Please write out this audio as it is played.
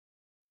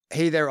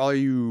Hey there, all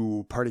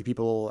you party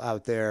people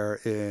out there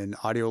in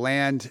audio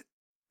land.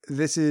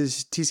 This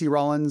is TC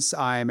Rollins.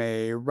 I'm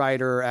a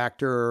writer,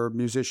 actor,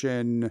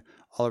 musician,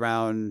 all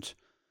around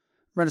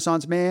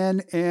Renaissance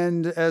man.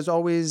 And as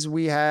always,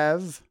 we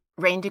have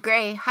Rain to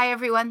Gray. Hi,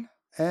 everyone.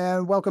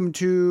 And welcome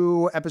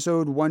to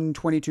episode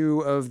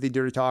 122 of the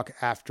Dirty Talk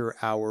After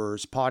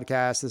Hours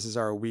podcast. This is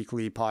our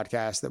weekly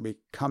podcast that we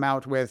come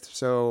out with.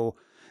 So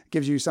it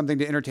gives you something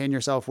to entertain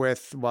yourself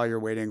with while you're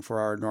waiting for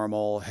our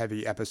normal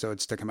heavy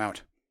episodes to come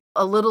out.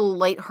 A little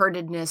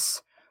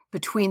lightheartedness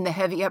between the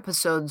heavy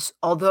episodes,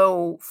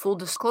 although full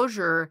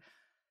disclosure,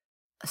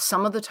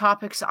 some of the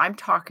topics I'm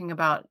talking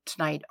about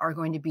tonight are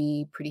going to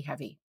be pretty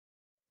heavy.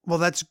 Well,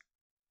 that's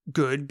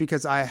good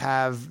because I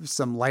have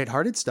some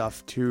lighthearted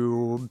stuff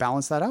to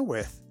balance that out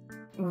with.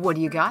 What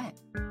do you got?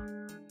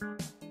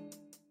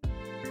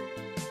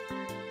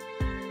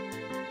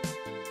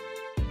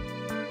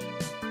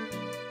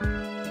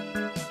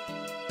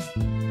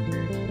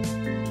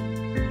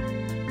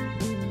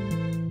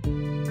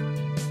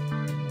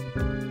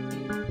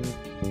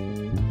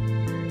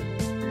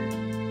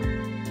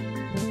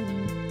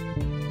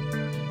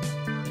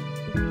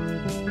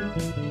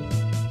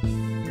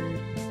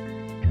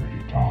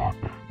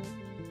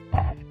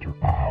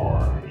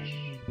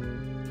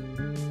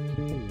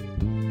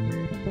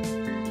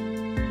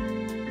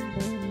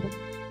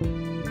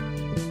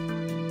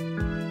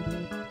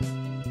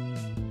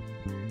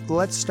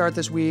 Let's start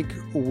this week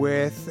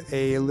with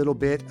a little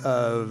bit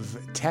of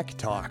tech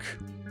talk.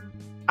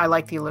 I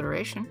like the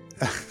alliteration.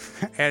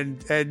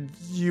 and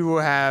you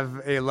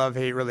have a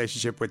love-hate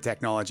relationship with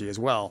technology as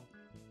well.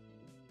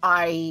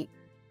 I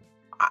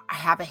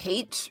have a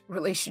hate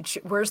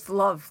relationship. Where's the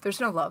love? There's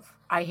no love.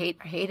 I hate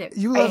it.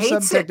 You love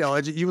some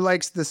technology. You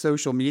like the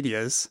social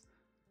medias.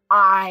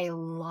 I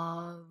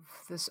love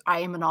this. I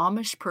am an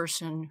Amish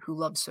person who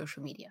loves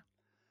social media.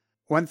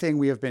 One thing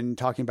we have been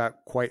talking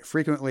about quite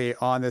frequently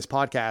on this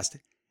podcast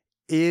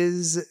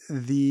is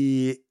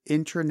the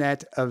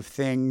Internet of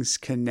Things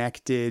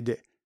connected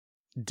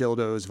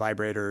dildos,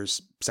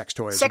 vibrators, sex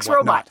toys, sex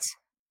whatnot. Robots.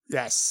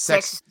 Yes.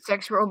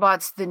 Sex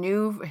robots. Have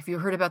you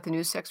heard about the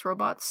new sex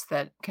robots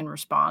that can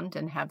respond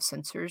and have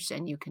sensors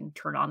and you can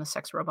turn on a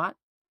sex robot?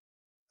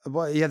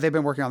 Well, yeah, they've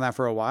been working on that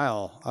for a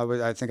while.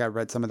 I think I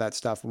read some of that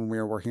stuff when we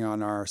were working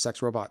on our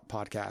sex robot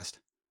podcast.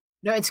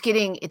 No,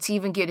 it's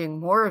even getting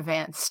more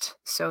advanced.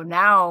 So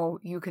now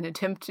you can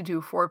attempt to do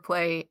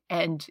foreplay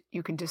and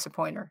you can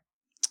disappoint her.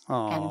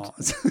 Oh,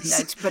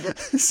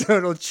 so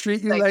it'll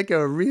treat you like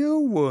a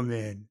real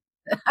woman.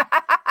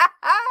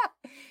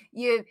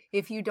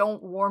 If you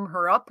don't warm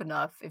her up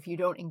enough, if you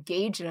don't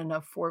engage in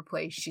enough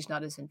foreplay, she's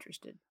not as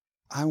interested.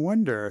 I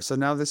wonder. So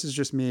now this is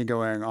just me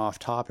going off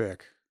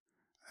topic,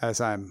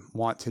 as I'm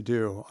wont to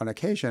do on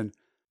occasion.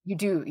 You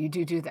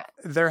do that.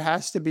 There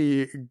has to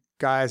be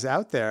guys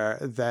out there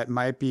that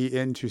might be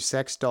into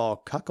sex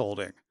doll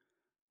cuckolding.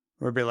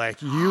 Would be like,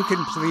 you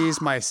can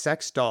please my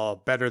sex doll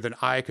better than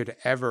I could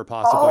ever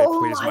possibly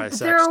please my sex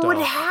doll. There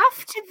would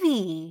have to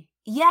be.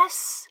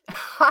 Yes.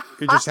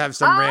 You just have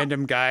some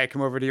random guy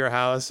come over to your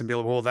house and be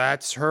like, well,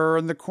 that's her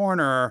in the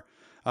corner.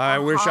 I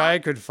wish I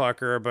could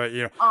fuck her, but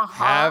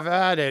have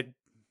at it.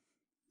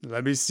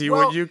 Let me see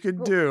what you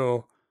can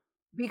do.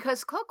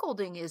 Because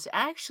cuckolding is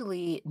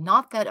actually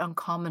not that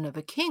uncommon of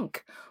a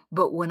kink.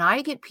 But when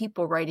I get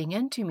people writing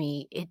into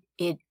me,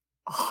 it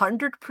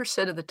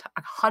 100% of the time,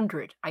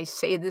 100, I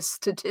say this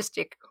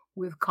statistic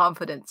with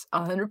confidence,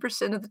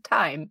 100% of the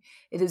time,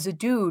 it is a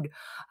dude.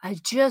 I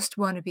just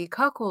want to be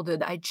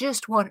cuckolded. I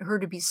just want her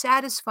to be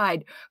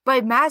satisfied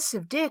by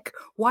massive dick.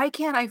 Why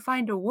can't I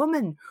find a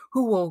woman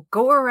who will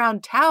go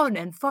around town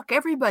and fuck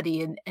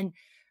everybody? And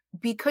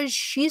because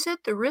she's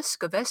at the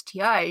risk of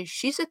STI,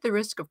 she's at the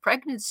risk of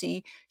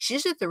pregnancy,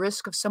 she's at the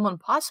risk of someone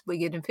possibly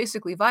getting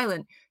physically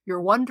violent.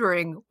 You're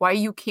wondering why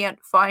you can't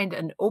find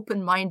an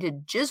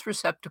open-minded jizz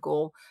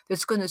receptacle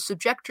that's going to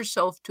subject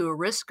yourself to a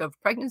risk of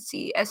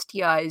pregnancy,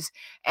 STIs,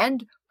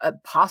 and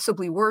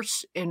possibly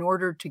worse in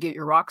order to get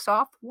your rocks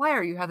off. Why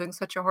are you having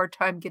such a hard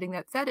time getting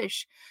that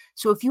fetish?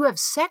 So if you have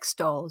sex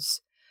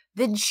dolls,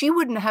 then she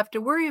wouldn't have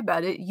to worry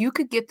about it. You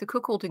could get the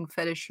cuckolding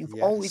fetish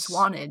you've always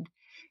wanted.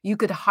 You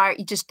could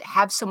just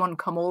have someone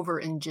come over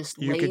and just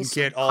you could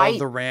get all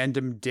the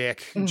random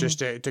dick just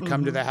to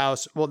come to the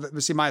house. Well,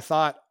 see, my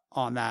thought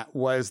on that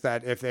was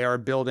that if they are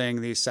building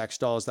these sex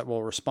dolls that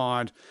will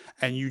respond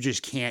and you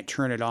just can't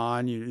turn it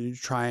on, you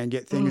try and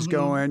get things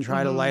going,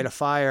 try to light a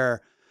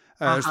fire.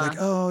 It's like,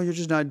 oh, you're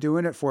just not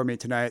doing it for me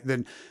tonight.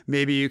 Then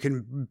maybe you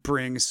can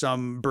bring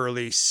some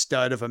burly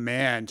stud of a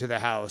man to the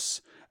house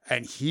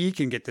and he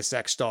can get the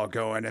sex doll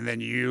going. And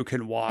then you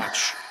can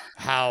watch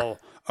how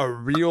a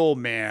real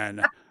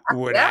man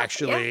would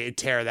actually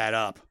tear that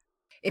up.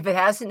 If it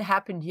hasn't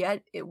happened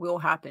yet, it will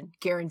happen.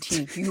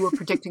 Guaranteed. You are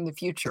predicting the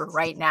future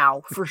right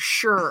now, for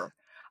sure.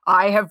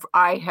 I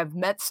have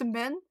met some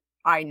men.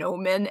 I know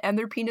men and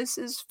their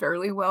penises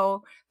fairly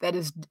well.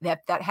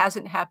 That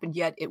hasn't happened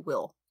yet. It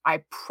will.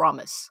 I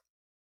promise.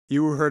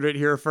 You heard it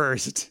here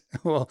first.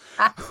 We'll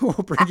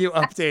bring you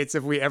updates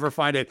if we ever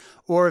find it.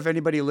 Or if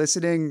anybody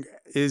listening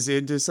is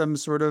into some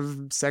sort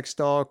of sex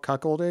doll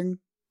cuckolding,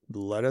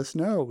 let us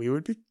know. We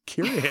would be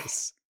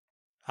curious.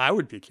 I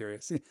would be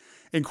curious.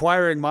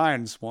 Inquiring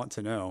minds want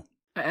to know.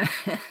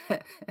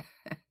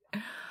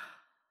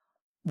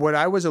 What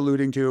I was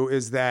alluding to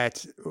is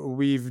that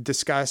we've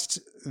discussed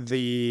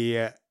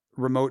the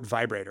remote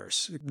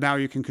vibrators. Now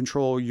you can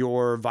control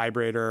your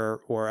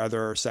vibrator or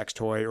other sex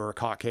toy or a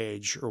cock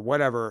cage or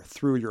whatever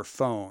through your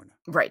phone.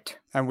 Right.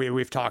 And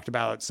we've talked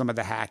about some of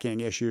the hacking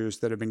issues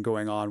that have been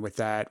going on with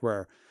that,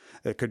 where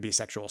it could be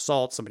sexual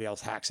assault. Somebody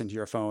else hacks into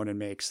your phone and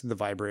makes the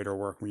vibrator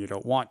work when you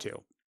don't want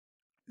to.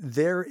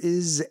 There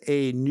is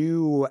a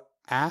new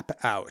app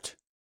out.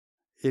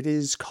 It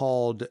is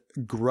called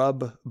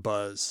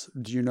Grubuzz.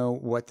 Do you know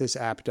what this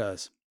app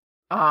does?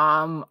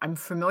 I'm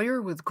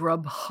familiar with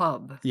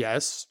Grubhub.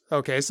 Yes.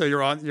 Okay, so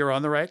you're on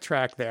the right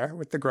track there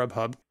with the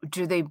Grubhub.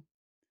 Do they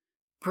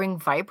bring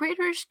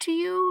vibrators to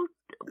you?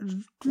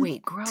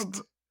 Wait,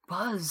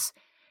 Grubuzz.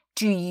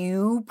 Do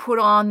you put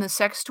on the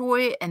sex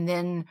toy and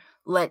then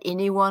let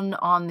anyone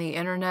on the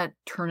internet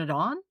turn it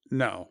on?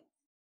 No.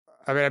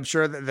 I mean, I'm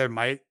sure that there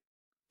might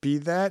be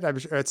that. I'm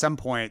sure at some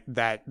point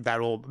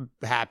that'll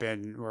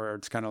happen where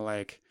it's kind of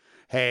like,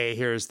 hey,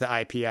 here's the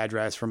IP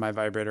address for my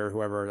vibrator,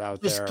 whoever out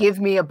there. Just give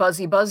me a buzz.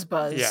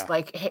 Yeah.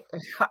 Like, hey,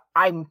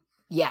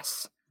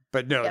 yes.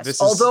 But no,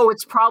 yes. Although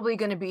it's probably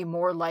going to be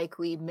more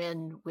likely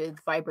men with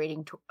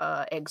vibrating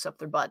eggs up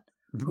their butt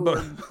who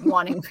are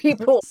wanting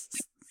people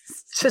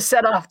to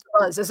set off the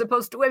buzz, as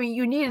opposed to, I mean,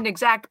 you need an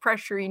exact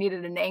pressure, you need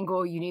an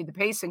angle, you need the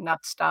pacing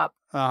not to stop.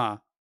 Uh-huh.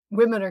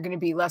 Women are going to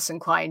be less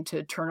inclined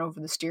to turn over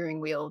the steering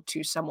wheel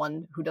to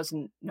someone who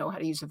doesn't know how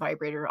to use a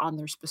vibrator on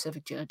their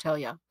specific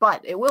genitalia.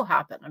 But it will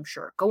happen, I'm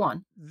sure. Go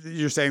on.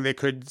 You're saying they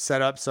could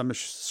set up some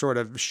sort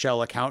of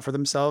shell account for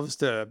themselves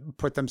to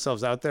put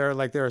themselves out there?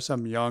 Like there are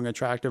some young,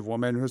 attractive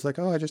woman who's like,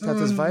 oh, I just have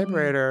this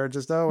vibrator.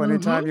 Just,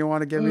 anytime you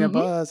want to give me a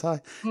buzz.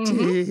 Hi.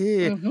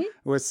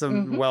 With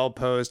some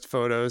well-posed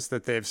photos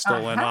that they've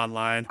stolen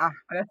online.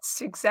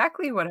 That's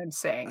exactly what I'm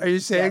saying. Are you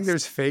saying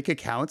there's fake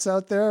accounts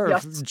out there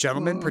of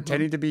gentlemen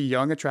pretending to be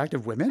young,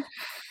 attractive women?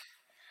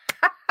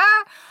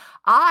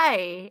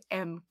 I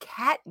am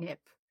catnip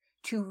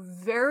to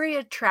very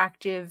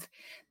attractive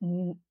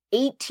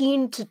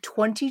 18 to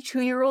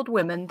 22-year-old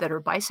women that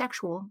are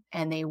bisexual,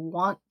 and they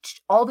want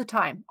all the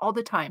time.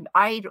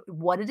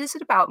 What it is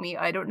about me,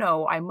 I don't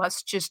know. I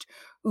must just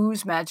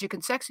ooze magic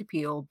and sex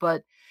appeal,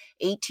 but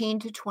 18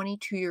 to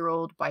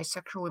 22-year-old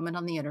bisexual women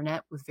on the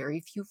internet with very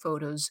few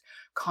photos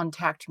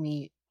contact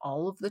me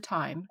all of the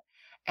time,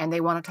 and they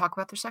want to talk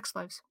about their sex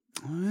lives.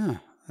 Oh, yeah.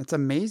 It's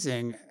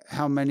amazing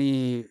how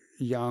many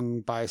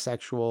young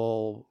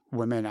bisexual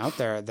women out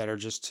there that are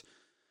just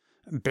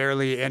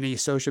barely any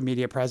social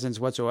media presence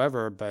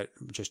whatsoever, but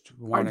just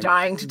want are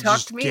dying to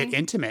talk to me. Get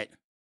intimate.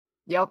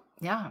 Yep.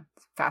 Yeah.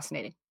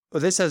 Fascinating.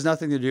 Well, this has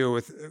nothing to do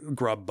with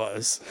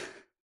Grubuzz.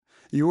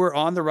 You were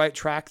on the right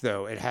track,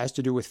 though. It has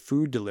to do with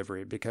food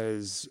delivery,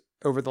 because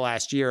over the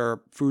last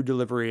year, food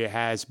delivery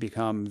has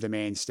become the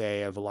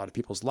mainstay of a lot of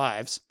people's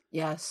lives.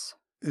 Yes.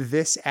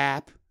 This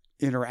app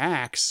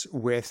interacts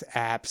with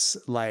apps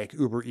like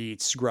Uber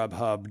Eats,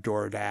 Grubhub,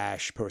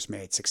 DoorDash,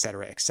 Postmates,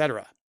 etc.,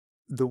 etc.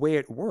 The way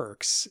it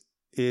works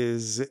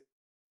is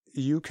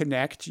you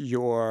connect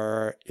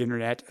your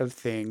Internet of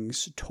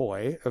Things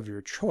toy of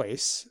your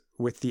choice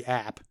with the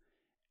app.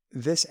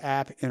 This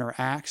app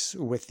interacts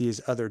with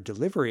these other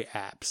delivery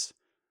apps.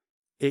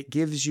 It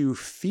gives you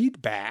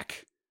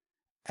feedback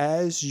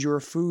as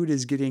your food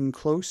is getting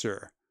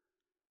closer.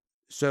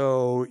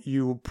 So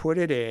you put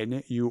it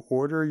in, you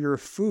order your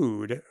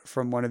food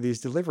from one of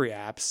these delivery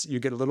apps, you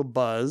get a little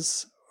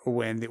buzz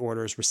when the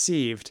order is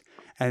received,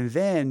 and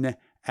then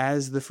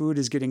as the food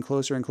is getting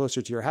closer and closer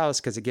to your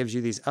house, because it gives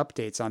you these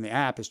updates on the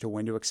app as to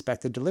when to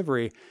expect the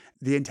delivery,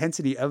 the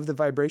intensity of the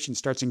vibration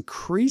starts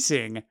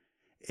increasing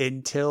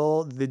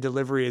until the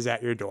delivery is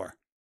at your door.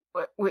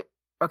 Wait,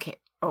 okay.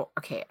 Oh,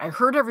 okay. I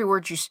heard every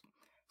word you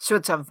So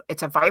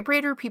it's a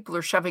vibrator people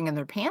are shoving in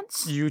their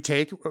pants? You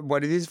take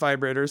one of these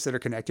vibrators that are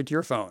connected to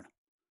your phone.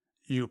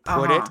 You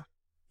put it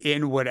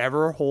in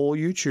whatever hole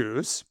you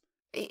choose.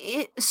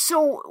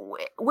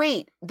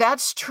 Wait,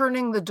 that's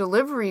turning the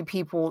delivery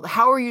people.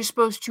 How are you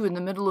supposed to, in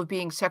the middle of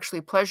being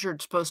sexually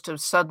pleasured, supposed to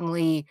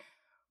suddenly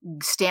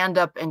stand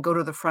up and go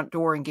to the front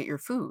door and get your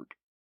food?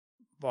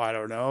 Well, I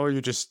don't know.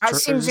 You just That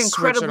seems switch it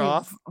incredibly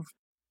off.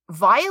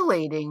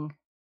 violating.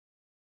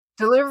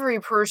 Delivery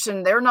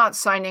person, they're not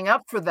signing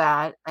up for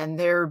that, and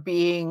they're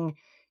being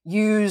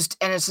used,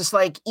 and it's just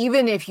like,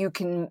 even if you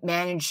can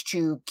manage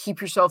to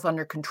keep yourself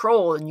under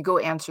control and you go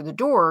answer the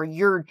door,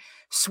 you're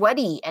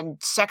sweaty and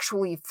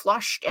sexually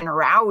flushed and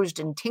aroused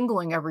and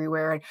tingling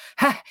everywhere.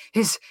 And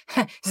is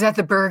that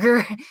the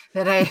burger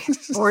that I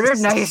ordered?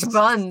 Nice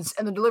buns.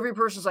 And the delivery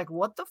person's like,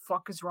 what the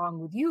fuck is wrong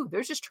with you?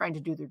 They're just trying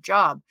to do their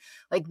job.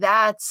 Like,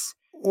 that's...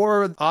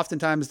 Or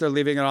oftentimes they're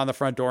leaving it on the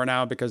front door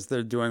now because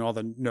they're doing all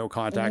the no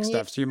contact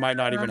stuff. So you might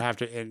not even have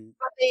to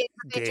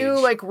But they do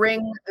like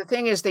ring. The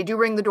thing is, they do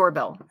ring the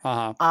doorbell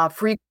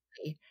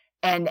frequently.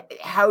 And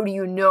how do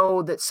you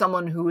know that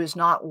someone who has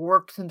not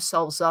worked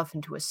themselves up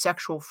into a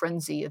sexual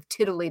frenzy of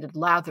titillated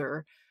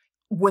lather,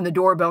 when the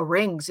doorbell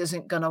rings,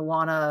 isn't gonna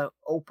wanna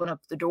open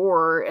up the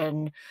door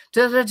and,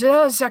 "Da, da,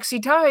 da, sexy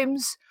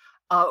times.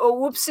 Oh,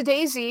 whoopsie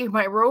daisy,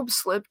 my robe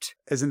slipped."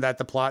 Isn't that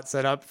the plot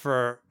set up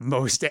for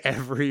most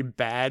every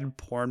bad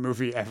porn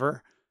movie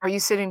ever? Are you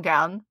sitting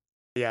down?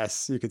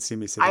 Yes, you could see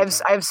me I sitting have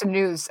down. I have some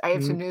news. I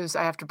have some Mhm. news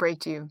I have to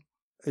break to you.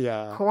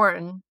 Yeah.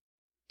 Porn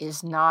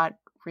is not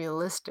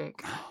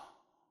realistic.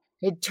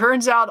 It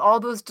turns out all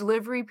those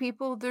delivery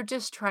people, they're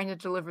just trying to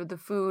deliver the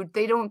food.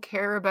 They don't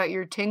care about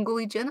your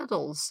tingly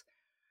genitals.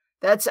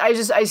 That's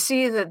I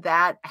see that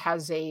that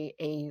has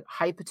a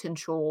high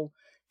potential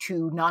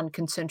to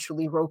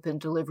non-consensually rope in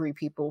delivery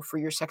people for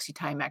your sexy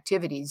time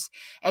activities.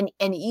 And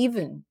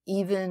even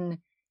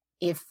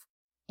if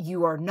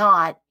you are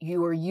not,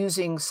 you are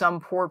using some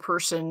poor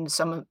person,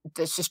 some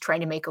that's just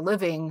trying to make a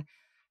living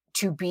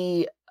to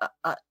be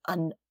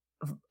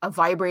a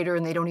vibrator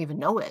and they don't even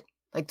know it.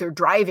 Like they're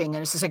driving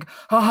and it's just like,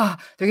 oh,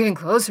 they're getting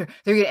closer.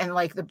 They're getting, and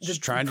like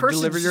Just the trying to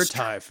deliver person's your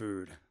Thai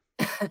food.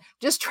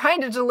 just trying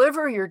to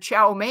deliver your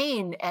chow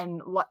mein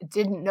and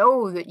didn't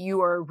know that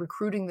you are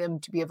recruiting them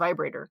to be a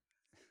vibrator.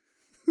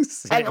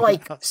 Sitting And in the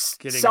like house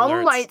getting some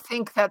alerts. might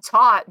think that's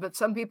hot, but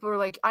some people are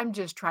like, I'm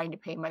just trying to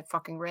pay my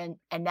fucking rent.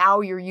 And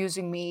now you're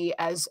using me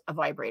as a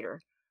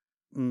vibrator.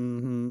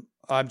 I'm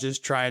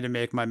just trying to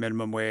make my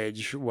minimum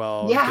wage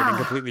while getting Yeah.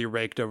 completely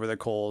raked over the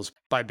coals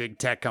by big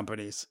tech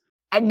companies.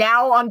 And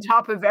now on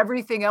top of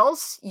everything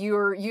else,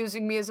 you're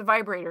using me as a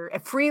vibrator.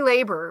 Free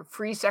labor,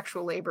 free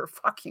sexual labor.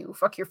 Fuck you.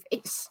 Fuck your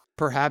face.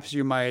 Perhaps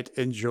you might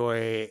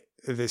enjoy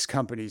this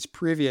company's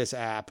previous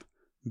app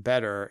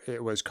better.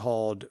 It was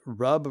called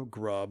Rub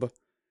Grub.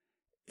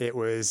 It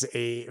was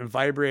a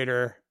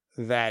vibrator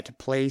that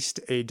placed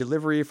a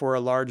delivery for a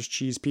large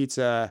cheese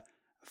pizza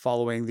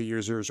following the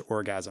user's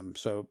orgasm.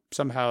 So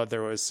somehow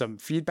there was some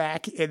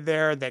feedback in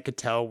there that could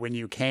tell when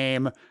you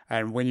came,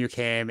 and when you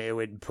came, it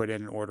would put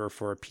in an order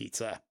for a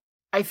pizza.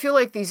 I feel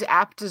like these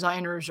app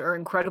designers are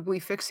incredibly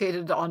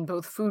fixated on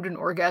both food and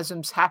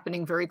orgasms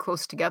happening very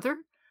close together.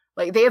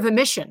 Like they have a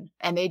mission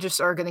and they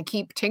just are going to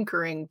keep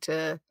tinkering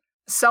to.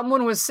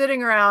 Someone was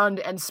sitting around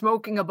and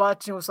smoking a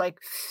butt and was like,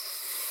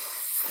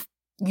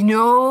 you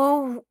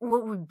know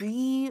what would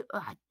be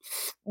a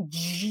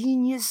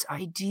genius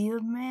idea,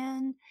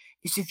 man?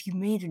 Is if you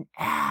made an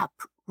app,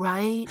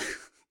 right?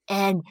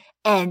 And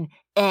and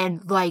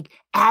and like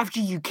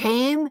after you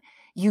came,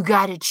 you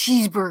got a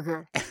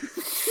cheeseburger.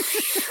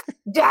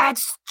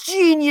 That's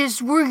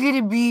genius. We're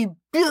gonna be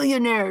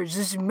billionaires.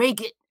 Just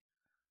make it.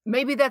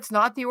 Maybe that's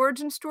not the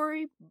origin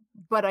story,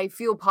 but I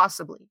feel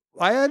possibly.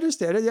 I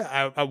understand it.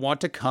 Yeah, I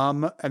want to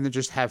come and then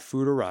just have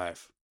food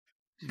arrive.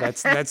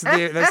 That's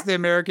the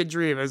American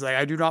dream. It's like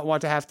I do not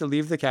want to have to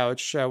leave the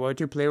couch. I want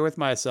to play with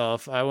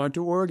myself. I want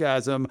to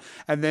orgasm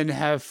and then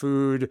have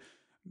food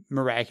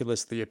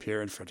miraculously appear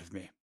in front of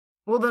me.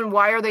 Well, then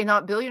why are they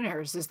not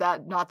billionaires? Is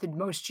that not the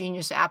most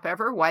genius app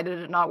ever? Why did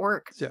it not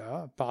work?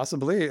 Yeah,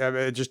 possibly. I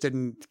mean, it just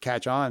didn't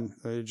catch on.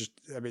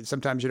 I mean,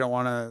 sometimes you don't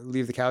want to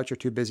leave the couch. You're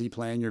too busy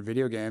playing your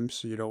video games.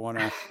 So you don't want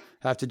to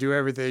have to do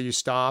everything. You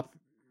stop,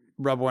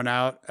 rub one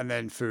out, and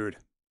then food.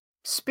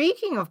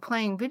 Speaking of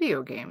playing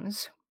video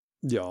games,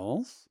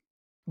 Yes.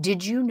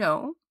 did you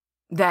know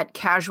that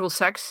casual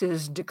sex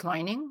is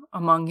declining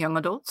among young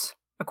adults,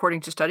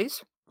 according to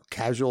studies?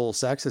 Casual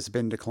sex has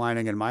been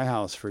declining in my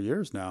house for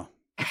years now.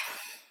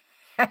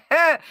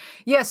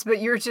 Yes,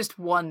 but you're just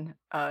one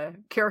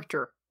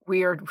character.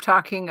 We are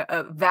talking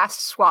a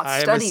vast swath.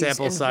 I am a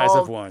sample size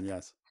of one,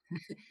 yes.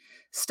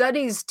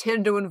 Studies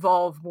tend to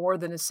involve more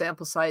than a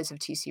sample size of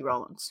T.C.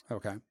 Rollins.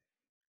 Okay.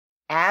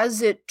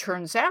 As it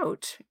turns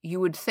out, you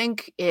would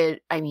think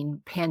it, I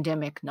mean,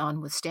 pandemic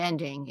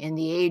notwithstanding, in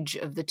the age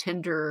of the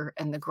Tinder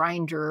and the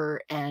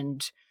Grinder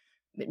and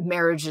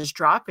marriages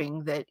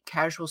dropping, that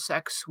casual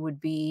sex would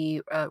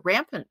be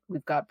rampant.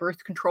 We've got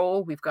birth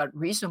control. We've got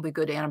reasonably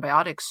good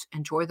antibiotics.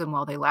 Enjoy them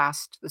while they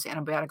last. Those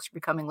antibiotics are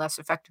becoming less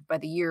effective by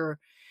the year.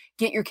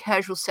 Get your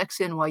casual sex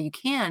in while you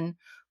can,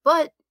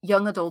 but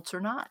young adults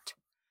are not.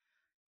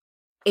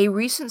 A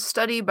recent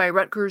study by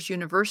Rutgers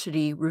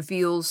University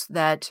reveals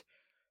that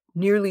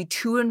nearly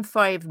 2 in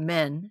 5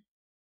 men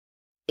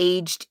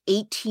aged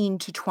 18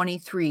 to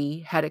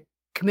 23 had a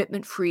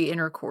commitment-free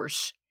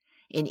intercourse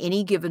in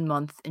any given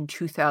month in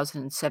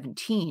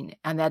 2017,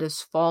 and that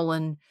has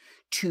fallen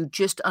to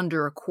just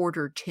under a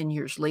quarter 10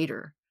 years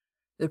later.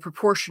 The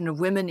proportion of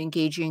women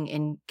engaging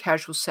in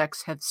casual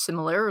sex have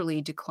similarly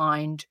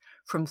declined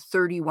from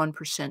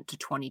 31% to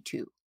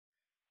 22%.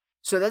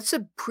 So that's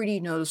a pretty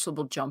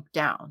noticeable jump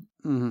down.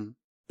 Mm-hmm.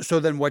 So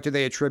then what do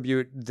they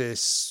attribute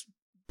this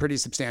pretty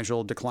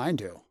substantial decline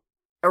to?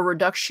 A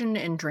reduction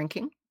in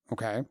drinking.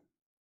 Okay.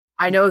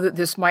 I know that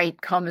this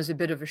might come as a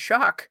bit of a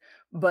shock,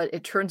 but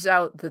it turns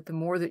out that the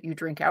more that you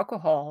drink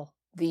alcohol,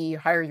 the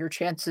higher your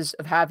chances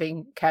of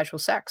having casual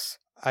sex.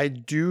 I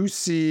do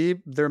see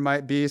there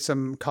might be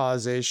some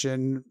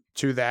causation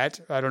to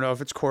that. I don't know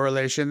if it's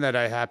correlation that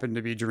I happen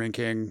to be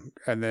drinking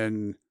and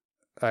then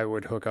I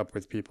would hook up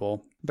with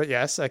people. But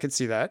yes, I could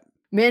see that.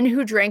 Men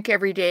who drank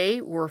every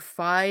day were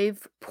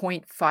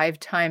 5.5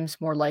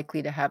 times more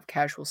likely to have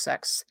casual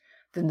sex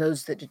than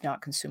those that did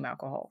not consume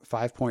alcohol.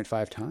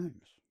 5.5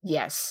 times.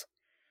 Yes.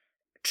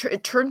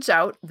 It turns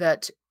out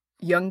that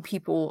young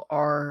people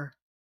are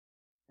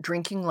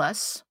drinking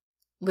less,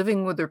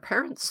 living with their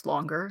parents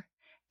longer,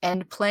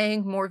 and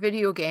playing more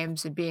video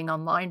games and being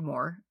online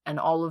more. And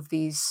all of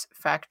these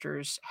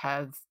factors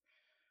have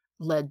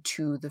led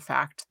to the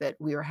fact that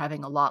we are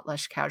having a lot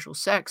less casual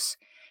sex.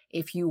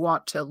 If you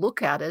want to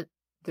look at it,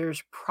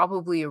 there's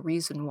probably a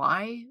reason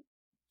why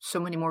so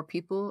many more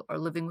people are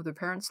living with their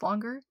parents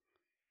longer,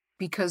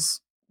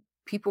 because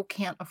people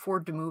can't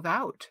afford to move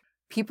out.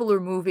 People are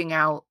moving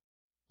out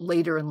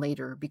later and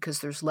later because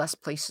there's less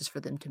places for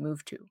them to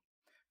move to.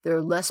 There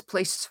are less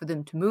places for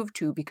them to move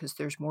to because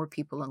there's more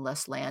people and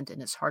less land,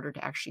 and it's harder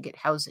to actually get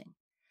housing.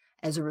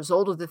 As a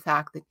result of the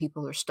fact that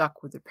people are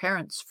stuck with their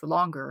parents for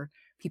longer,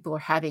 people are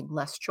having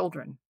less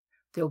children.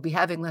 They'll be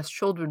having less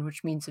children,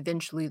 which means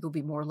eventually there'll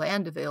be more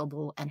land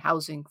available and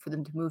housing for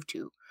them to move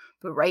to.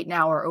 But right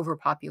now, our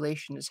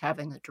overpopulation is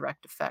having a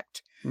direct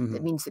effect.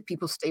 That means that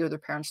people stay with their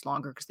parents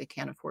longer because they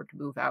can't afford to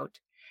move out.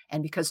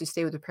 And because they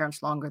stay with their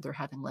parents longer, they're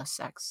having less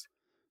sex.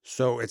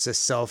 So it's a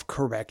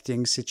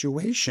self-correcting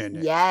situation.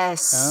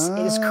 Yes,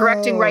 it is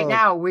correcting right Oh,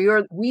 now.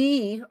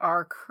 We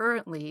are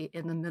currently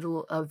in the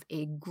middle of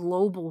a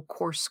global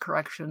course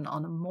correction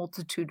on a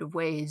multitude of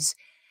ways.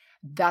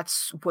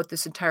 That's what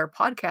this entire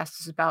podcast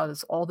is about,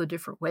 is all the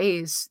different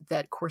ways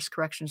that course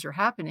corrections are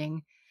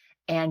happening.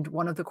 And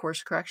one of the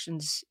course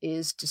corrections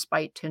is,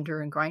 despite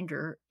Tinder and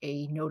Grindr,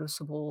 a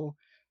noticeable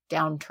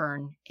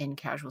downturn in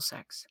casual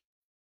sex.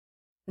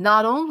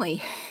 Not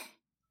only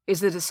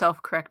is it a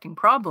self-correcting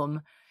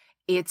problem,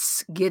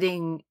 it's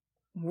getting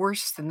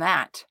worse than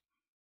that.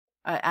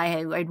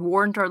 I'd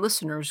warned our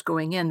listeners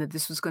going in that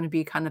this was going to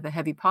be kind of a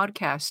heavy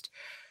podcast.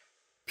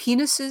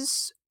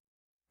 Penises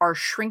are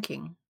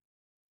shrinking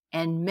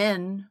and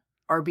men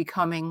are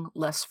becoming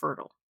less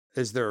fertile.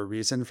 is there a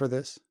reason for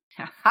this?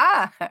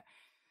 Ha!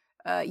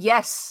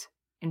 Yes,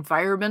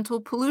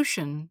 environmental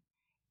pollution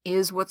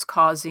is what's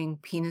causing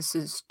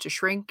penises to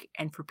shrink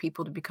and for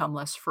people to become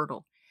less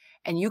fertile.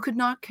 And you could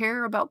not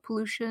care about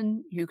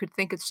pollution. You could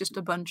think it's just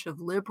a bunch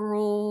of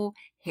liberal,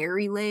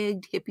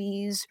 hairy-legged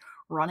hippies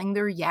running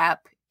their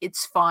yap.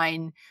 It's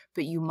fine,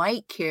 but you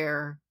might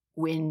care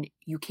when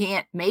you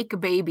can't make a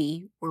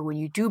baby, or when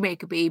you do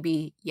make a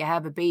baby, you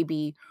have a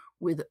baby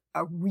with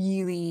a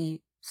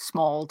really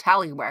small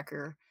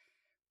tallywhacker,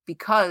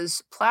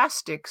 because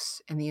plastics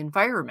and the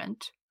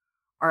environment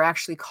are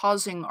actually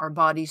causing our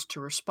bodies to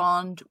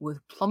respond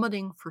with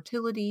plummeting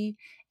fertility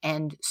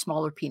and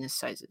smaller penis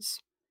sizes.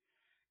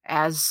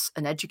 As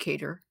an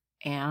educator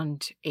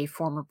and a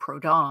former pro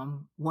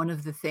dom, one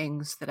of the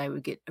things that I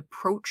would get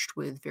approached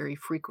with very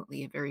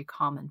frequently, a very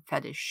common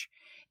fetish,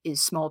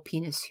 is small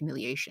penis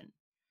humiliation.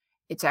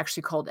 It's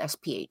actually called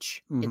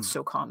SPH. It's Mhm.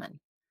 so common.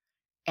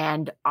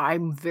 And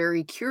I'm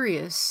very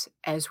curious,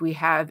 as we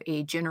have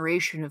a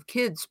generation of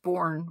kids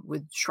born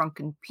with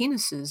shrunken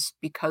penises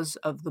because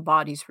of the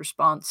body's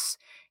response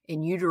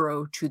in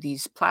utero to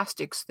these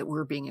plastics that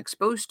we're being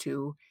exposed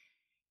to,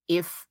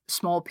 if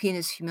small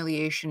penis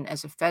humiliation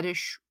as a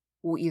fetish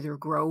will either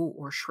grow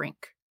or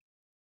shrink.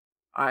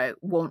 I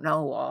won't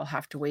know. I'll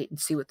have to wait and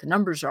see what the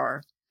numbers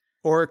are.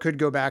 Or it could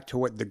go back to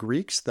what the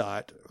Greeks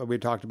thought. We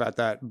talked about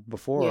that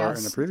before in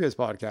a Yes. previous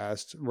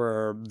podcast,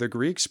 where the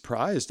Greeks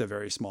prized a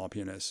very small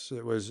penis.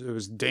 It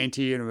was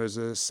dainty and it was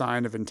a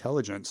sign of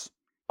intelligence.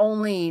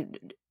 Only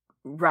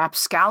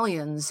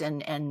rapscallions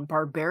and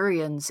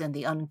barbarians and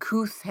the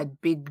uncouth had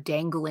big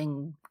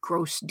dangling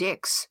gross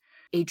dicks.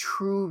 A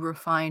true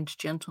refined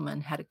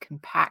gentleman had a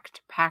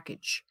compact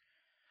package.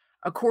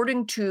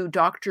 According to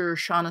Dr.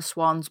 Shauna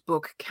Swan's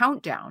book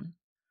Countdown,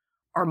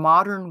 our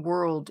modern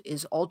world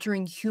is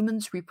altering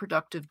humans'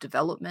 reproductive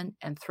development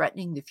and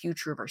threatening the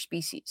future of our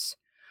species.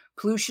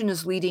 Pollution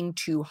is leading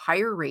to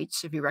higher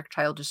rates of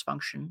erectile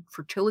dysfunction,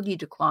 fertility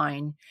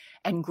decline,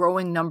 and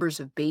growing numbers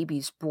of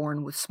babies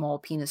born with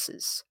small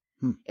penises.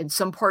 Hmm. In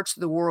some parts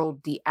of the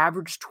world, the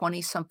average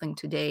 20-something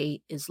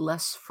today is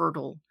less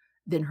fertile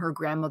than her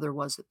grandmother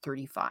was at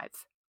 35.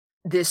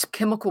 This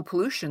chemical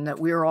pollution that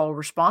we are all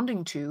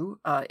responding to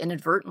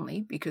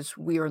inadvertently, because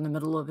we are in the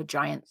middle of a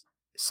giant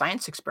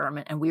science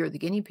experiment and we are the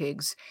guinea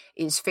pigs,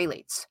 is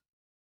phthalates.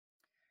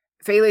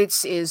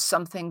 Phthalates is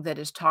something that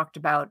is talked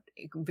about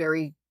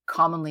very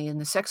commonly in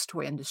the sex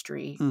toy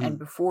industry. And Mhm.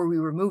 before we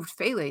removed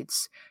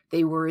phthalates,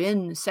 they were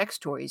in sex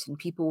toys, and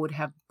people would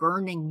have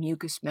burning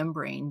mucous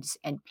membranes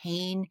and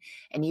pain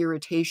and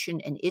irritation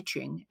and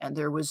itching. And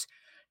there was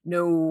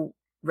no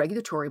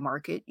regulatory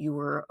market. You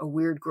were a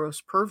weird,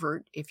 gross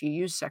pervert if you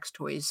used sex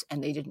toys,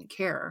 and they didn't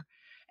care.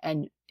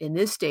 And in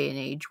this day and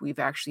age, we've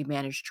actually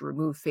managed to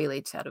remove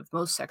phthalates out of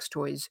most sex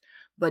toys,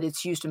 but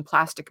it's used in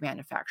plastic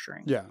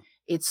manufacturing. Yeah.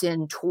 It's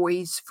in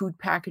toys, food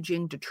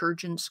packaging,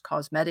 detergents,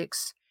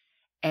 cosmetics.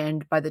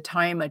 And by the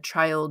time a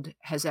child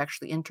has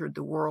actually entered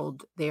the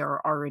world, they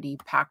are already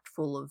packed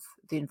full of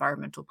the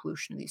environmental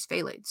pollution of these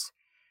phthalates.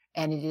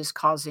 And it is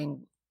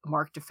causing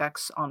marked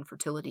effects on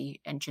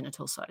fertility and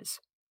genital size.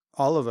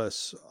 all of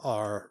us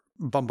are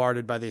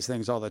bombarded by these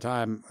things all the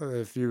time.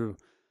 If you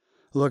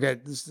look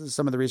at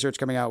some of the research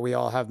coming out, we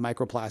all have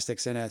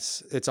microplastics in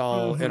us. It's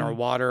all in our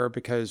water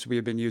because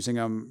we've been using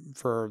them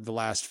for the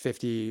last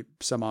 50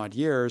 some odd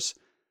years,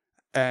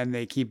 and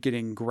they keep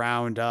getting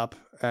ground up.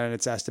 And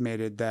it's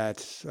estimated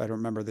that, I don't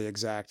remember the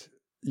exact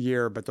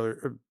year, but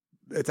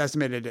it's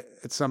estimated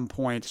at some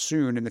point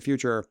soon in the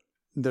future,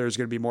 there's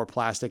going to be more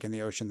plastic in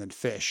the ocean than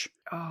fish.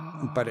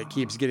 But it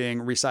keeps getting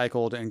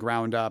recycled and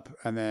ground up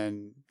and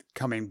then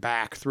coming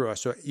back through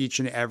us. So each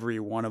and every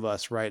one of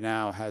us right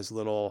now has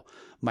little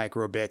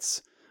micro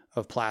bits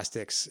of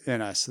plastics in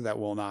us that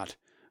will not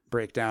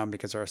break down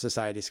because our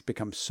society's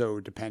become so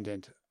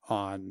dependent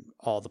on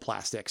all the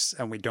plastics,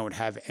 and we don't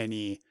have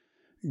any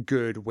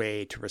good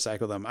way to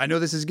recycle them. I know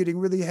this is getting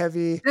really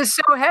heavy. This is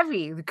so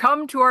heavy.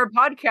 Come to our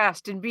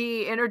podcast and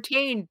be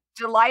entertained,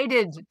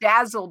 delighted,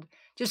 dazzled.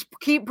 Just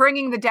keep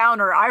bringing the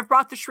downer. I've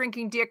brought the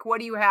shrinking dick. What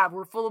do you have?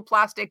 We're full of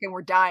plastic and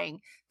we're dying.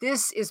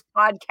 This is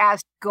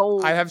podcast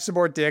gold. I have some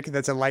more dick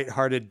that's a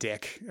lighthearted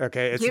dick.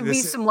 Okay. Give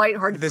me some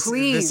lighthearted,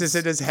 please. This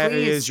isn't as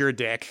heavy as your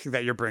dick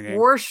that you're bringing.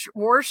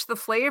 Wash the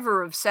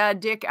flavor of sad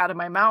dick out of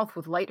my mouth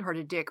with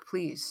lighthearted dick,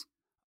 please.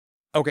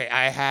 Okay.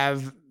 I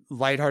have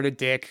lighthearted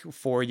dick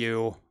for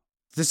you.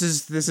 This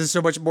is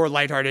so much more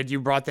lighthearted.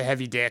 You brought the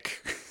heavy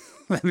dick.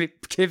 Let me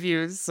give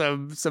you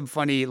some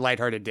funny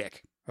lighthearted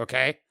dick.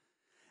 Okay.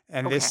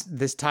 And okay.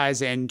 This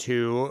ties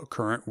into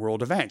current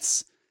world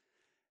events.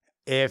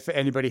 If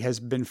anybody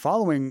has been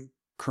following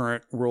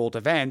current world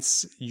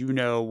events, you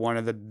know one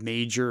of the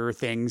major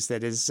things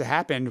that has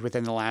happened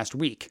within the last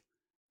week,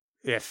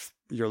 if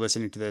you're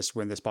listening to this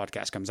when this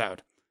podcast comes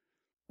out.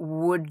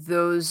 Would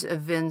those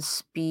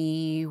events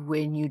be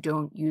when you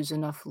don't use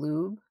enough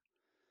lube?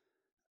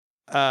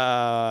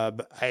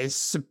 I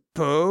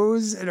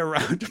suppose in a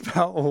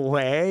roundabout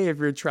way, if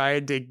you're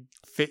trying to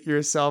fit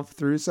yourself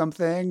through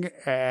something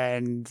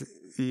and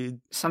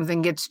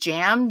something gets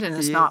jammed and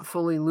it's not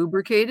fully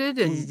lubricated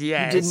and you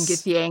didn't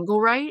get the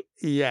angle right.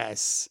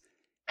 Yes.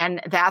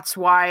 And that's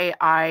why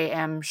I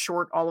am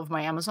short all of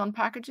my Amazon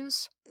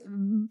packages.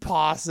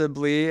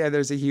 Possibly. And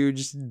there's a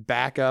huge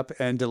backup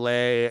and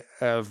delay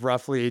of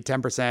roughly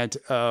 10%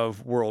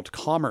 of world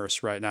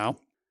commerce right now.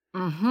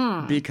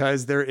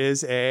 Because there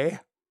is a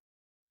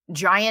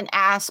giant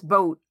ass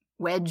boat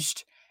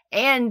wedged,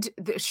 and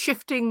the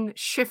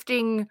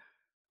shifting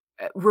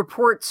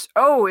reports,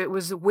 it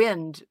was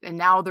wind, and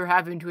now they're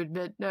having to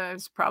admit no,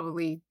 it's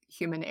probably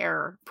human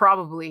error,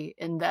 probably,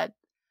 in that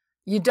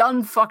you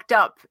done fucked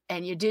up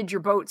and you did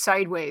your boat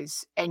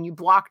sideways and you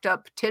blocked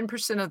up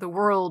 10% of the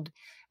world.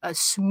 A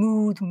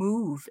smooth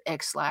move,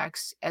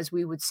 X-Lax, as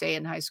we would say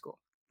in high school.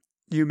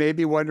 You may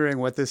be wondering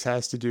what this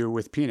has to do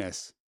with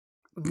penis.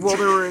 Well,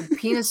 there were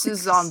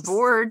penises on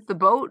board the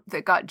boat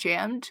that got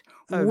jammed.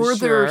 Were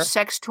there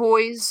sex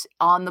toys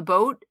on the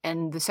boat,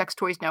 and the sex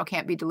toys now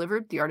can't be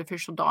delivered, the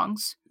artificial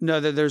dongs? No,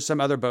 there's some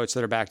other boats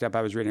that are backed up.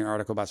 I was reading an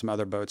article about some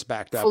other boats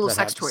backed up that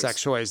have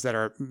sex toys that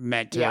are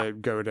meant to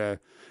go to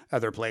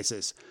other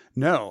places.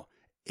 No,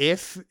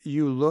 if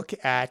you look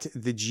at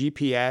the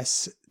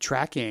GPS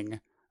tracking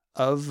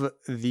of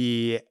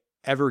the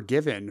Ever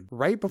Given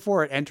right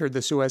before it entered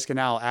the Suez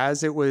Canal,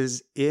 as it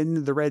was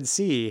in the Red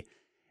Sea,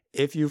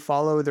 if you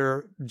follow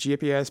their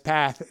GPS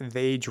path,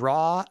 they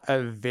draw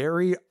a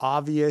very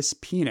obvious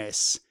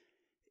penis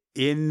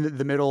in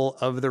the middle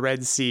of the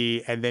Red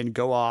Sea and then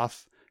go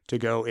off to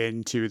go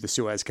into the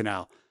Suez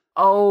Canal.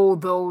 Oh,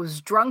 those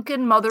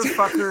drunken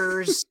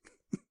motherfuckers.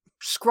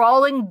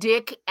 Scrawling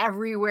dick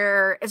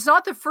everywhere. It's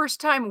not the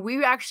first time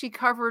we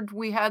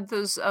had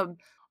those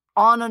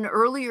on an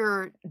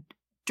earlier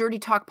Dirty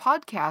Talk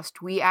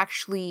podcast. We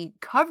actually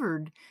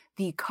covered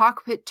the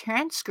cockpit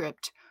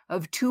transcript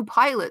of two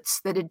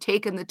pilots that had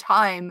taken the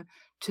time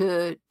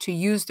to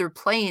use their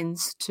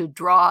planes to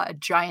draw a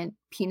giant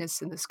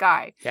penis in the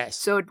sky. Yes.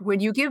 So when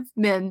you give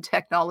men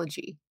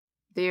technology,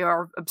 they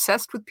are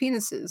obsessed with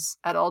penises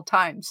at all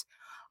times.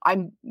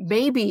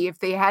 Maybe if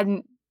they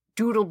hadn't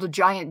doodled a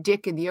giant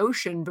dick in the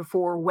ocean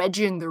before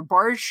wedging their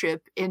barge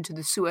ship into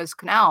the Suez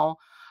Canal,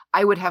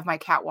 I would have my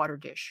cat water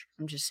dish.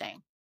 I'm just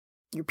saying.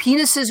 Your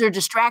penises are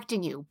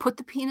distracting you. Put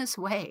the penis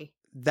away.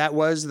 That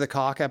was the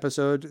cock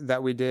episode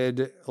that we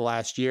did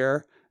last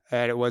year.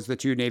 And it was the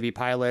two Navy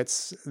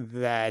pilots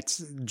that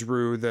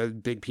drew the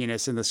big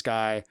penis in the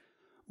sky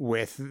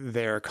with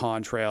their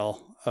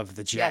contrail of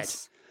the jet.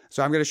 Yes.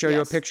 So I'm going to show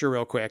you a picture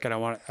real quick, and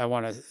I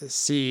want to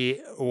see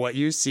what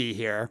you see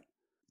here.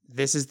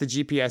 This is the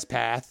GPS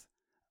path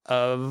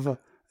of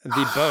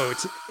the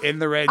boat in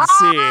the Red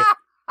Sea.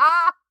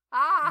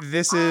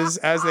 This is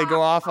as they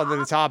go off on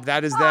the top.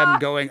 That is them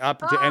going up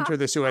to enter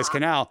the Suez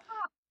Canal.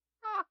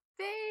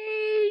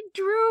 They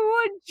drew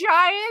a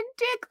giant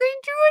dick.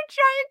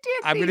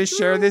 I'm going to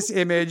share this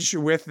image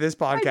with this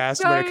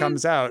podcast when it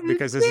comes out,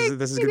 because this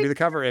is going to be the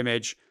cover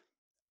image.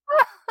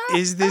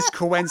 Is this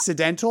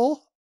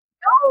coincidental?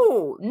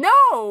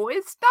 No,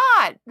 it's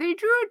not. They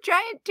drew a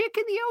giant dick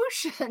in the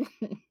ocean.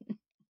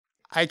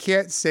 I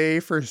can't say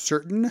for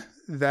certain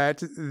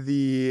that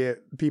the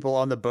people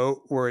on the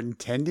boat were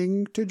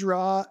intending to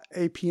draw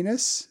a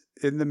penis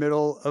in the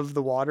middle of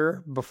the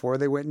water before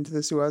they went into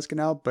the Suez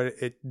Canal, but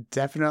it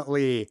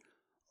definitely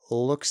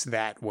looks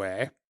that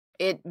way.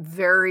 It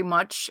very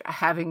much,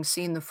 having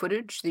seen the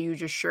footage that you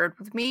just shared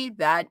with me,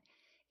 that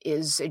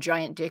is a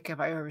giant dick if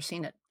I've ever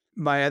seen it.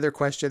 My other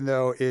question,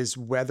 though, is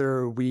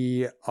whether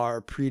we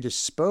are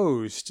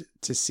predisposed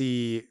to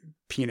see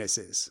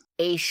penises.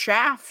 A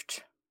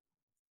shaft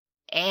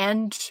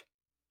and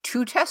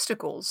 2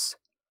 testicles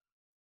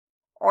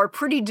are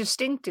pretty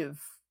distinctive,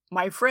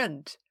 my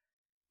friend.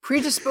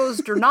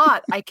 Predisposed or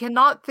not, I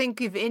cannot think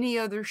of any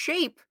other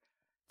shape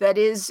that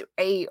is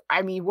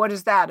what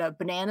is that? A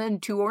banana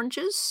and 2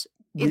 oranges?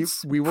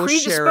 It's we will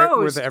share it with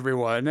predisposed.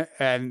 everyone,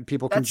 and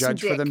people can That's a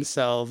judge for dick.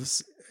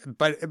 themselves.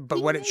 But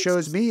what it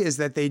shows me is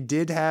that they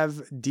did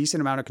have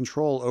decent amount of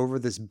control over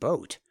this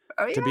boat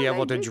Oh, to be yeah,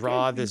 able they to did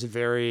draw good. this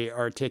very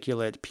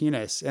articulate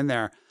penis in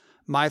there.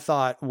 My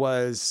thought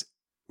was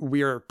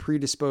we are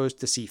predisposed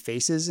to see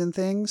faces and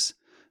things.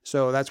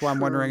 So that's why I'm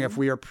wondering if True.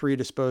 we are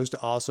predisposed to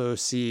also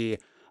see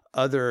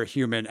other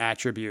human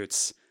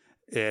attributes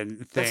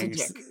in That's a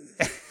things.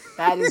 dick.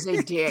 That is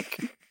a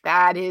dick.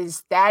 That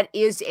is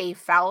a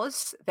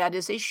phallus. That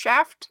is a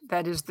shaft.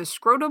 That is the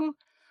scrotum.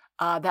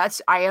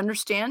 I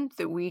understand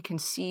that we can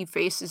see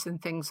faces and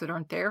things that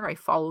aren't there. I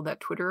follow that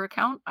Twitter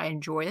account. I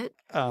enjoy it.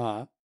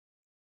 Uh,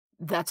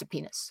 That's a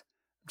penis.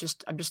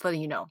 I'm just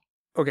letting you know.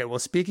 okay, well,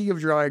 speaking of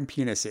drawing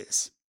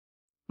penises,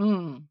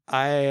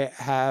 I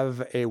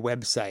have a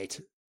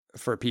website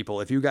for people.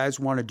 If you guys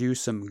want to do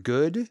some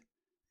good,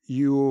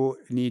 you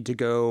need to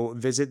go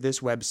visit this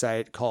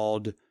website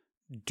called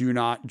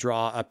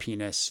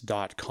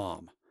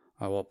donotdrawapenis.com.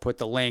 I will put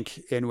the link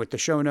in with the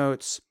show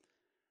notes.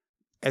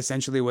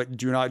 Essentially, what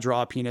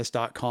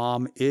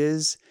donotdrawapenis.com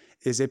is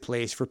a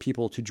place for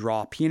people to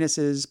draw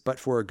penises, but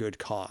for a good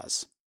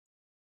cause.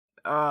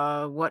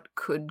 What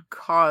good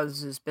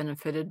cause is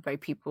benefited by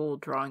people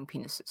drawing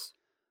penises?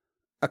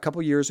 A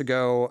couple years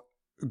ago,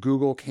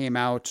 Google came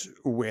out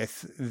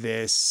with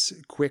this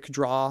quick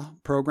draw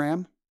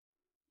program.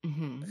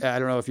 Mm-hmm. I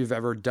don't know if you've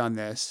ever done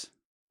this.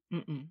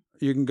 Mm-mm.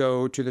 You can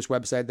go to this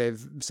website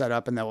they've set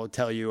up and they will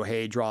tell you,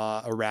 hey,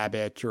 draw a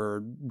rabbit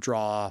or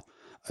draw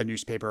a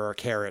newspaper or a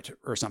carrot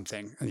or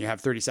something. And you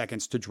have 30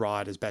 seconds to draw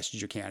it as best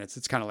as you can.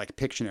 It's kind of like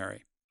Pictionary.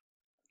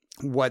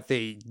 What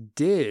they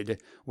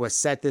did was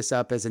set this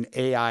up as an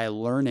AI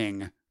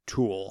learning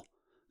tool.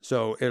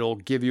 So it'll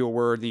give you a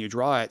word and you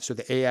draw it so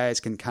the AIs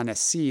can kind of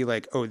see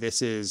like, oh,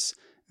 this is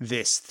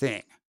this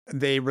thing.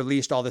 They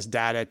released all this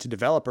data to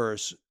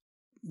developers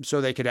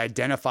so they could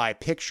identify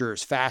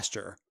pictures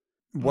faster.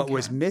 What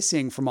was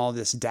missing from all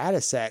this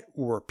data set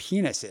were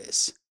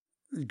penises.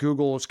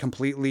 Google's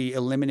completely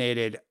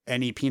eliminated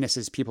any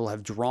penises people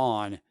have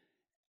drawn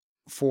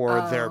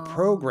for their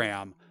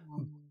program.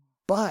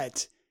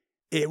 But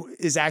it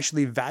is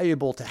actually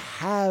valuable to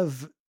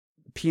have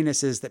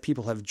penises that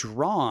people have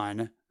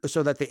drawn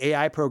so that the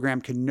AI program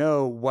can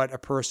know what a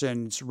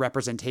person's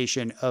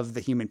representation of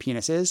the human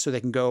penis is so they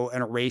can go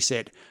and erase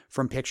it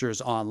from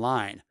pictures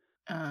online.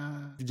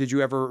 Did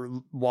you ever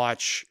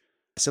watch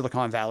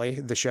Silicon Valley,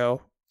 the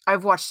show?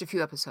 I've watched a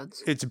few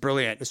episodes. It's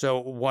brilliant. So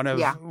one of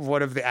the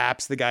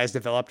apps the guys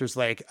developed was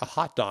like a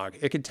hot dog.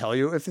 It could tell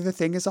you if the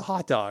thing is a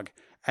hot dog.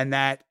 And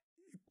that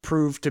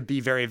proved to be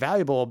very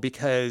valuable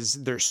because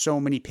there's so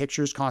many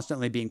pictures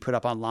constantly being put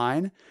up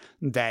online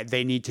that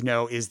they need to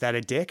know, is that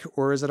a dick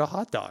or is it a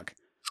hot dog?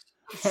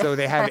 So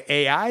they have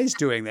AIs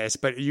doing this,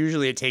 but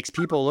usually it takes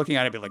people looking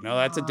at it and be like, no,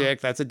 that's a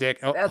dick. That's a dick.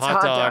 Oh, That's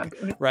hot dog.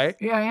 Right?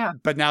 Yeah.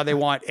 But now they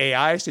want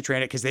AIs to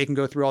train it because they can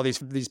go through all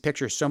these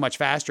pictures so much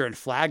faster and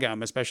flag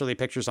them, especially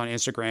pictures on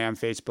Instagram,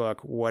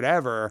 Facebook,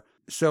 whatever.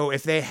 So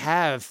if they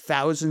have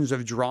thousands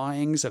of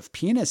drawings of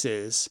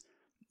penises,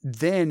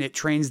 then it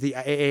trains the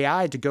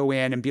AI to go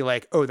in and be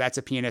like, oh, that's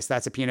a penis.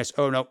 That's a penis.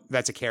 Oh, no,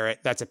 that's a carrot.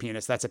 That's a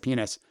penis. That's a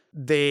penis.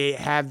 They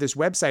have this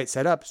website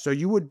set up. So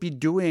you would be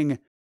doing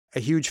a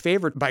huge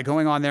favor by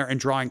going on there and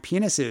drawing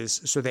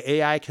penises so the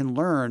AI can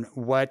learn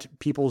what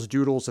people's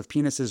doodles of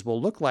penises will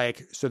look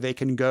like so they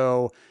can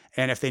go,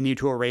 and if they need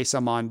to erase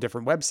them on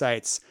different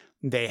websites,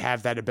 they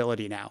have that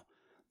ability now.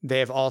 They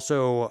have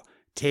also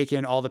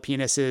taken all the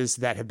penises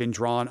that have been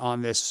drawn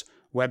on this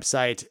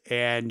website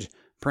and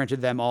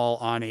printed them all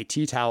on a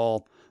tea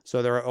towel.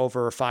 So there are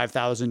over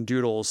 5,000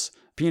 doodles,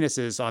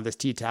 penises on this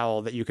tea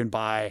towel that you can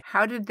buy.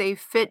 How did they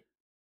fit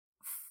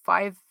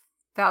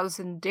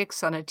 5,000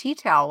 dicks on a tea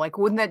towel? Like,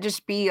 wouldn't that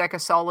just be like a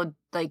solid,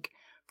 like,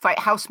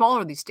 how small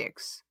are these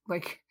dicks?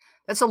 Like,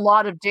 that's a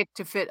lot of dick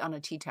to fit on a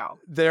tea towel.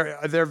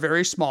 They're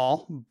very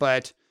small,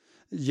 but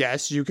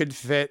yes, you could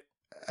fit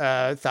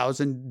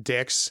 1,000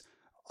 dicks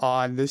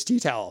on this tea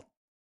towel.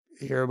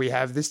 Here we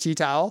have this tea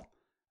towel,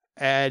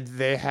 and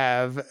they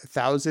have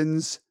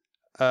thousands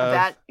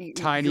of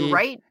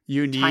tiny,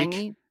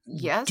 unique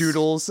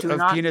doodles of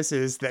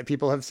penises that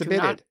people have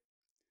submitted.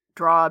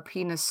 Draw a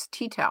penis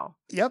tea towel.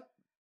 Yep.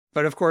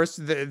 But of course,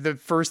 the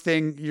first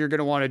thing you're going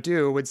to want to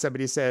do when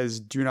somebody says,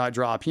 do not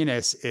draw a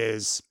penis,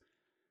 is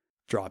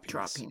draw a penis.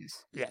 Draw a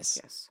penis.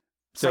 Yes.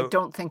 So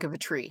don't think of a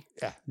tree.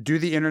 Yeah. Do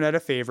the internet a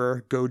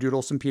favor. Go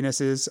doodle some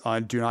penises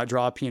on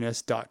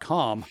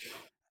donotdrawapenis.com.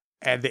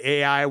 And the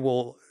AI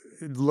will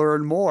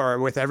learn more.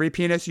 With every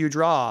penis you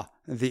draw,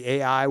 the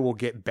AI will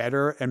get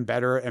better and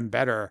better and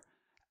better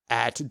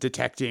at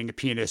detecting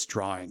penis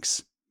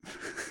drawings.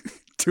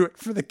 Do it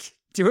for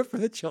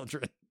the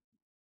children.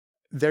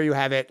 There you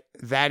have it.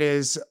 That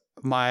is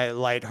my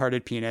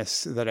lighthearted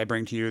penis that I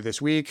bring to you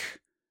this week.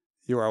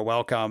 You are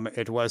welcome.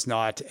 It was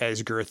not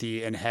as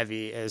girthy and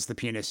heavy as the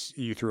penis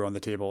you threw on the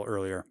table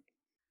earlier.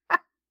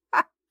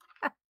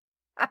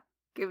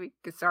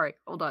 Sorry,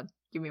 hold on.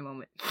 Give me a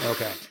moment.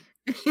 Okay.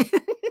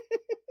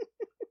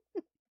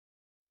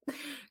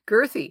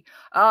 Girthy.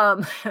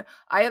 I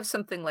have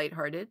something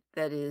lighthearted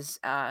that is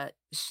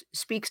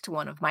speaks to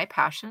one of my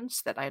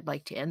passions that I'd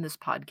like to end this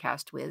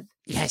podcast with.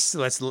 Yes,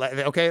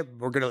 okay,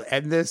 we're going to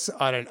end this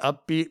on an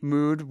upbeat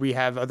mood. We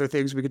have other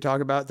things we could talk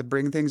about to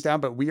bring things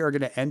down, but we are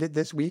going to end it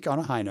this week on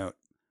a high note.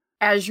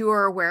 As you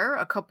are aware,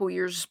 a couple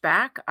years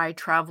back, I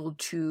traveled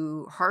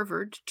to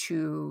Harvard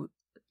to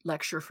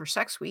lecture for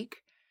Sex Week.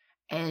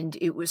 And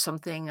it was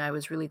something I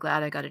was really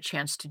glad I got a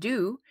chance to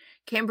do.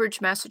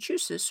 Cambridge,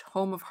 Massachusetts,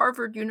 home of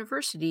Harvard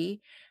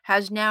University,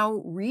 has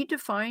now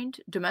redefined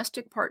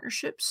domestic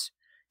partnerships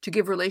to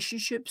give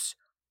relationships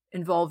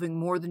involving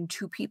more than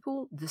two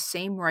people the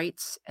same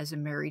rights as a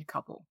married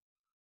couple.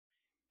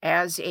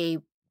 As a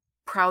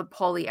proud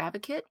poly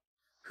advocate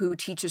who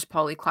teaches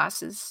poly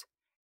classes,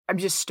 I'm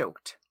just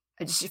stoked.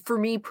 For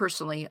me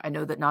personally, I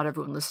know that not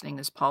everyone listening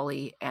is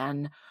poly,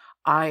 and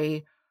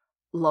I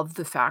love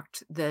the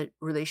fact that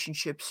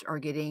relationships are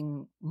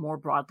getting more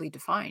broadly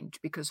defined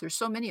because there's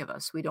so many of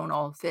us. We don't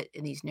all fit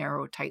in these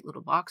narrow, tight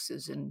little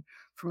boxes. And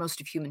for most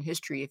of human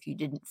history, if you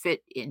didn't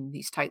fit in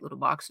these tight little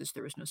boxes,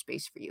 there was no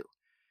space for you.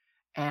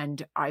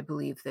 And I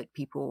believe that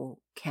people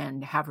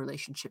can have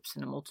relationships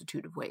in a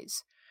multitude of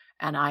ways.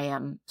 And I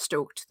am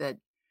stoked that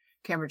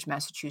Cambridge,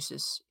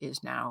 Massachusetts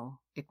is now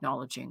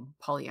acknowledging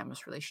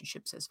polyamorous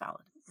relationships as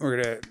valid. We're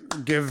going to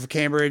give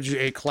Cambridge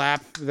a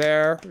clap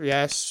there.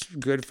 Yes,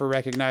 good for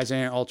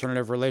recognizing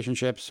alternative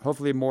relationships.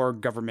 Hopefully more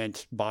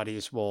government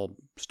bodies will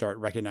start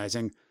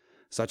recognizing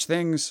such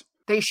things.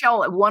 They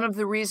shall. One of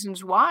the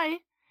reasons why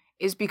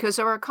is because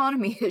our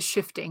economy is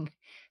shifting.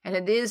 And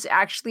it is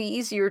actually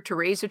easier to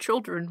raise a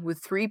children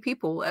with 3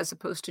 people as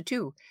opposed to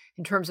 2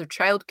 in terms of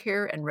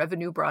childcare and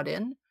revenue brought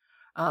in.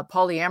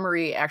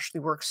 Polyamory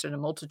actually works in a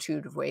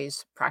multitude of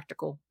ways,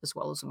 practical as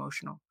well as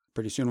emotional.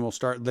 Pretty soon we'll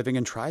start living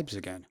in tribes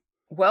again.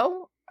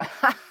 Well,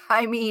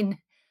 I mean,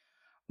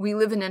 we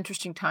live in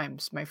interesting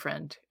times, my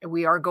friend.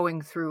 We are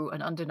going through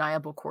an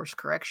undeniable course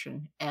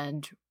correction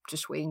and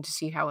just waiting to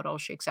see how it all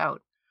shakes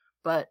out.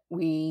 But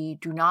we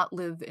do not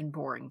live in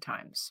boring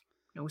times.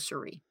 No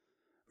siree.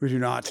 We do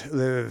not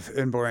live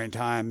in boring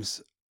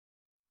times.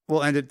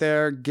 We'll end it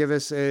there. Give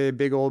us a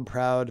big old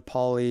proud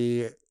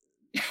poly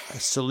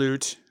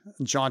salute.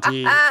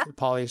 Jaunty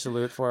poly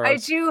salute for us. I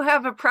do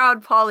have a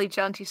proud poly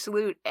jaunty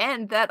salute,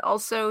 and that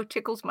also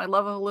tickles my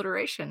love of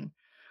alliteration.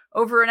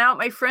 Over and out,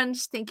 my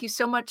friends. Thank you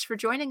so much for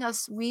joining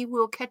us. We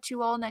will catch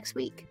you all next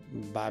week.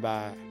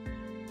 Bye-bye.